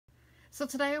So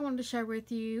today I wanted to share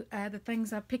with you the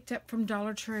things I picked up from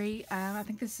Dollar Tree. I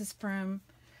think this is from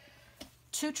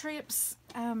 2 trips.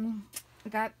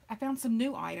 I found some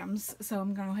new items, so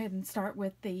I'm going to go ahead and start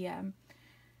with the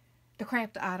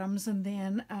craft items, and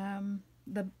then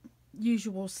the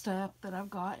usual stuff that I've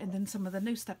got, and then some of the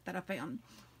new stuff that I found.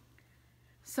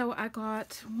 So I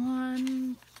got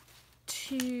 1,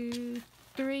 2,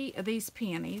 3 of these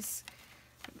peonies.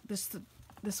 This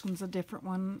one's a different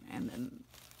one, and then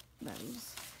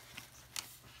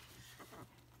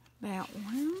that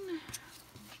one.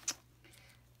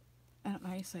 I don't know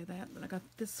how you say that, but I got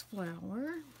this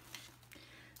flower.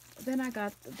 Then I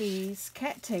got these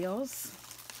cattails,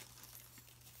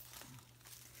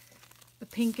 the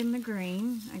pink and the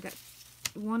green. I got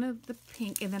one of the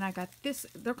pink, and then I got this.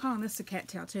 They're calling this a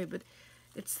cattail too, but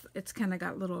it's kind of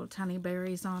got little tiny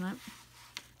berries on it.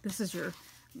 This is your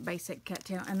basic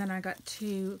cattail, and then I got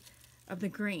 2 of the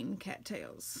green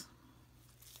cattails.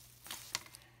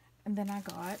 And then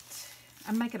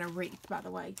I'm making a wreath, by the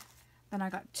way. Then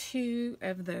I got 2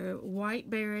 of the white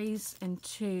berries and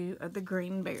 2 of the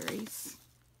green berries.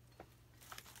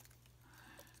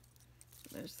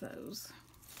 There's those.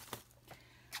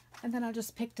 And then I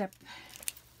just picked up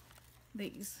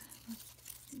these.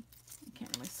 You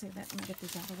can't really see that. Let me get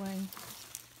these out of the way.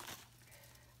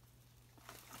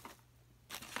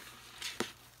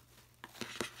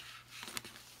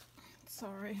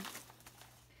 Sorry.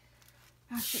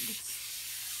 I should just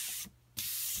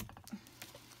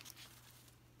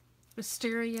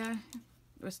wisteria,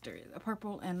 the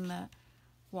purple and the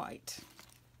white.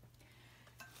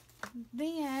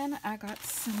 Then I got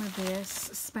some of this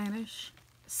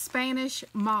Spanish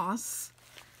moss,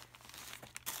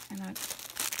 and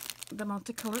the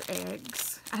multicolored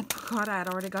eggs. I forgot I'd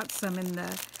already got some in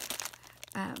the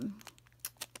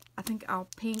I think all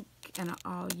pink and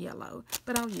all yellow,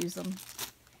 but I'll use them.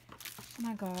 And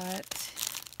I got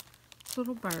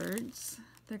little birds.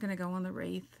 They're going to go on the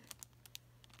wreath.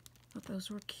 Thought those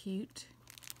were cute.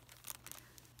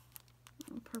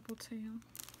 Little purple tail.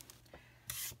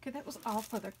 Okay, that was all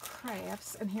for the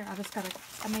crafts. And here I just got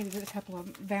I made a couple of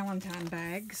Valentine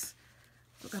bags.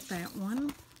 So I got that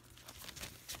one.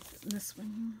 This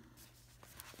one,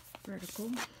 vertical.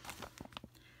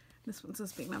 This one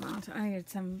says Be My Valentine. I needed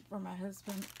some for my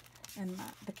husband and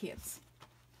the kids.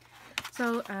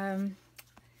 So,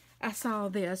 I saw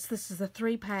this. This is a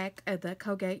 3-pack of the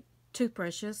Colgate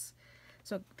toothbrushes.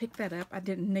 So, I picked that up. I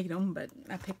didn't need them, but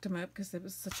I picked them up because it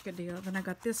was such a good deal. Then I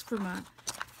got this for my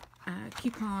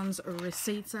coupons or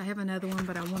receipts. I have another one,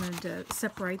 but I wanted to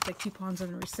separate the coupons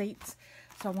and the receipts.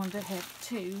 So, I wanted to have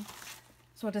 2.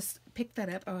 So, I just picked that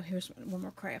up. Oh, here's one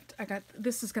more craft.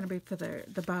 This is going to be for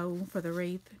the bow, for the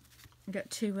wreath. I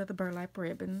got 2 of the burlap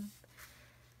ribbon.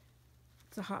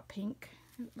 It's a hot pink.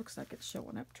 It looks like it's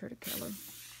showing up true to color.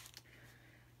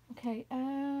 Okay,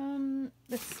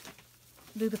 let's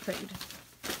do the food.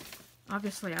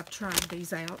 Obviously, I've tried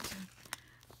these out.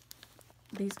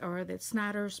 These are the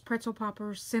Snyder's pretzel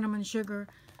poppers, cinnamon sugar.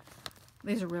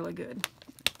 These are really good.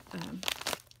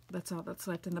 That's all that's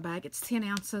left in the bag. It's 10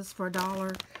 ounces for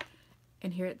 $1.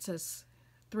 And here it says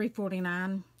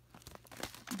 $3.49.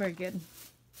 Very good.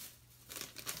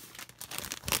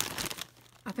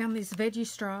 I found these veggie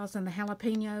straws and the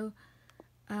jalapeno.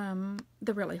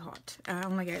 They're really hot. I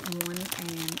only got one, and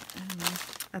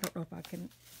I don't know if I can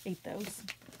eat those.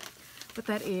 But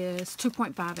that is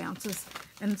 2.5 ounces.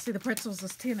 And see, the pretzels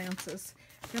is 10 ounces.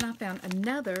 Then I found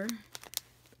another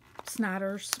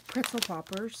Snyder's pretzel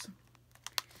poppers.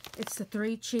 It's the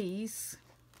 3 cheese.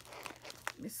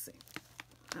 Let me see.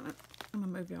 I'm going to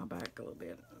move y'all back a little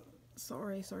bit.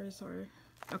 Sorry.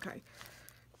 Okay.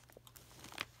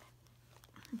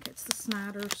 Okay, it's the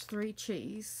Snyder's 3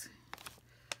 cheese.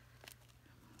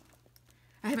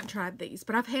 I haven't tried these,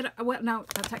 but I've had, well, no,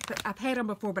 I take that. I've had them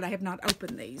before, but I have not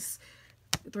opened these.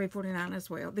 $3.49 as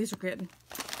well. These are good.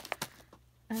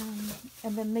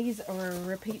 And then these are a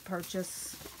repeat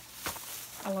purchase.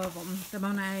 I love them. The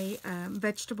Monet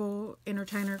vegetable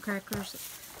entertainer crackers.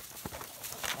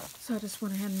 So I just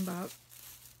went ahead and bought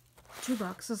 2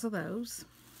 boxes of those.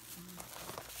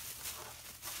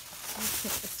 Let's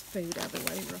get this food out of the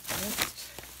way real fast.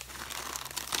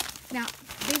 Now,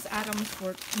 these items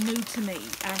were new to me.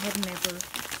 I had never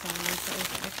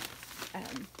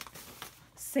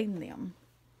seen them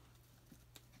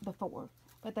before.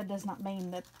 But that does not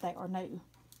mean that they are new.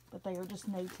 But they are just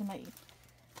new to me.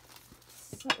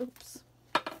 So, oops.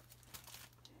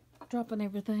 Dropping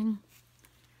everything.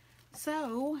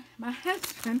 So, my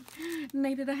husband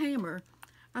needed a hammer.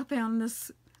 I found this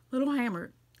little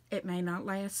hammer. It may not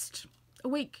last a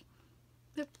week.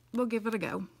 We'll give it a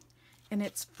go. And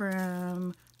it's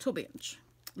from tool bench.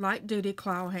 Light duty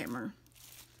claw hammer.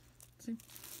 See?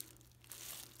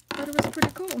 Thought it was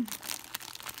pretty cool.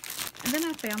 And then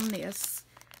I found this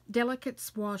Delicate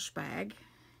Wash Bag.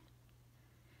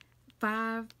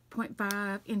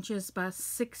 5.5 inches by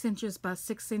 6 inches by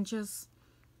 6 inches.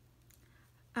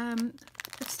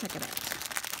 Let's take it out.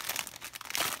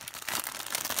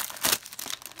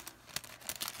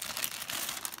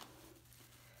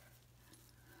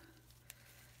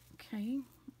 Okay,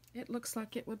 it looks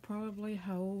like it would probably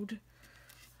hold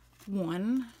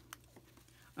one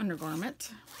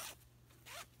undergarment,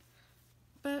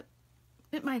 but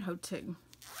it might hold two.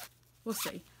 We'll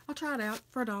see. I'll try it out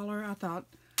for $1. I thought,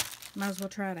 might as well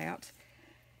try it out.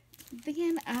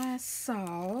 Then I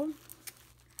saw,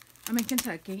 I'm in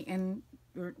Kentucky and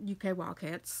UK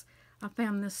Wildcats. I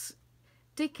found this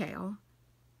decal,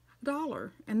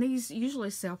 $1, and these usually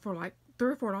sell for like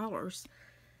 $3 or $4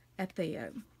 at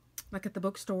the like at the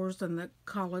bookstores and the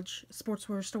college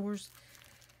sportswear stores.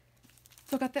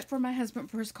 So I got that for my husband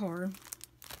for his car.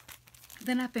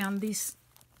 Then I found these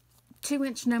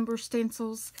 2-inch number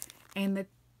stencils and the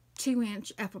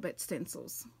 2-inch alphabet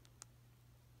stencils.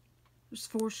 There's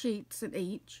 4 sheets in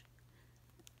each.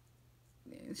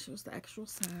 It shows the actual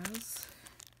size.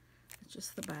 It's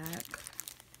just the back.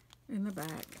 In the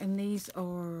back. And these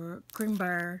are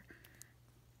Greenbrier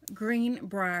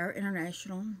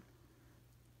International.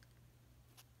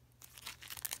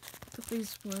 So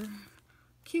these were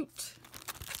cute.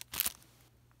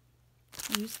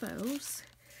 Use those.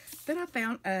 Then I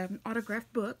found an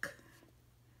autographed book.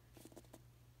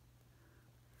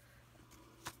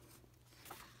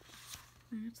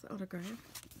 There's the autograph.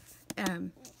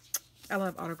 I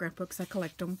love autograph books. I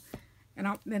collect them.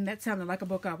 And that sounded like a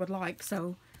book I would like,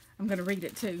 so I'm going to read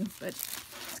it too. But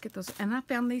let's get those. And I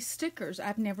found these stickers.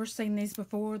 I've never seen these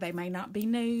before. They may not be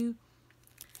new.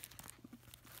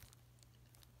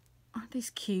 Aren't these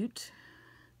cute?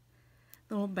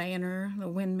 The little banner, the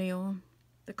windmill,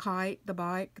 the kite, the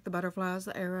bike, the butterflies,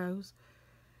 the arrows.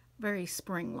 Very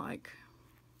spring-like.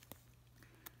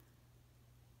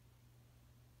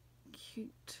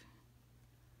 Cute.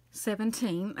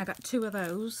 17. I got 2 of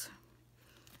those.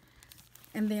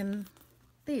 And then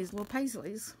these little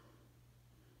paisleys.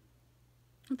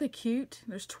 Aren't they cute?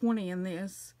 There's 20 in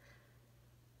this.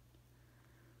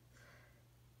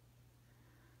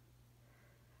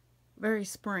 Very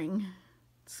spring,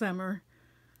 summer.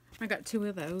 I got 2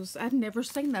 of those. I've never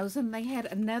seen those, and they had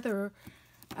another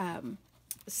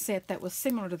set that was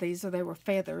similar to these, so they were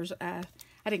feathers. I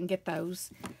didn't get those.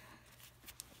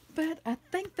 But I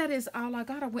think that is all I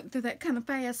got. I went through that kind of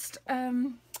fast.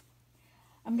 I'm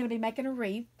going to be making a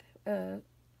wreath. I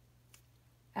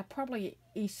probably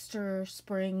Easter,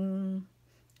 spring,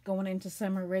 going into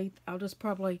summer wreath. I'll just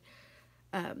probably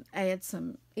add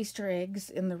some Easter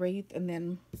eggs in the wreath, and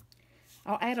then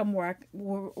I'll add them where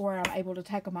I'm able to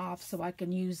take them off so I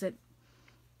can use it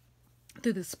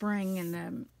through the spring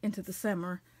and into the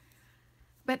summer.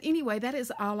 But anyway, that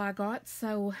is all I got.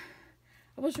 So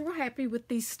I was real happy with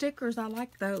these stickers. I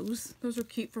like those. Those are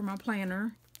cute for my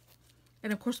planner.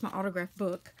 And of course my autograph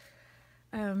book.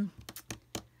 I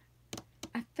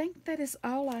think that is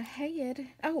all I had.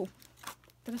 Oh,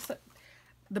 did I say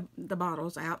the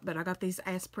bottle's out, but I got these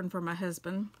aspirin for my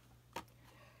husband.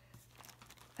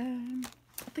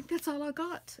 I think that's all I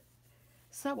got.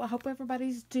 So I hope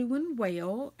everybody's doing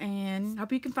well, and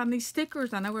hope you can find these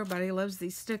stickers. I know everybody loves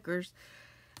these stickers.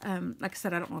 Like I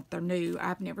said, I don't know if they're new.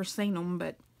 I've never seen them,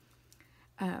 but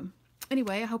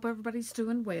anyway, I hope everybody's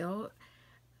doing well.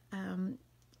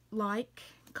 Like,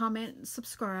 comment,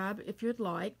 subscribe if you'd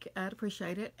like. I'd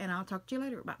appreciate it, and I'll talk to you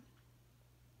later. Bye.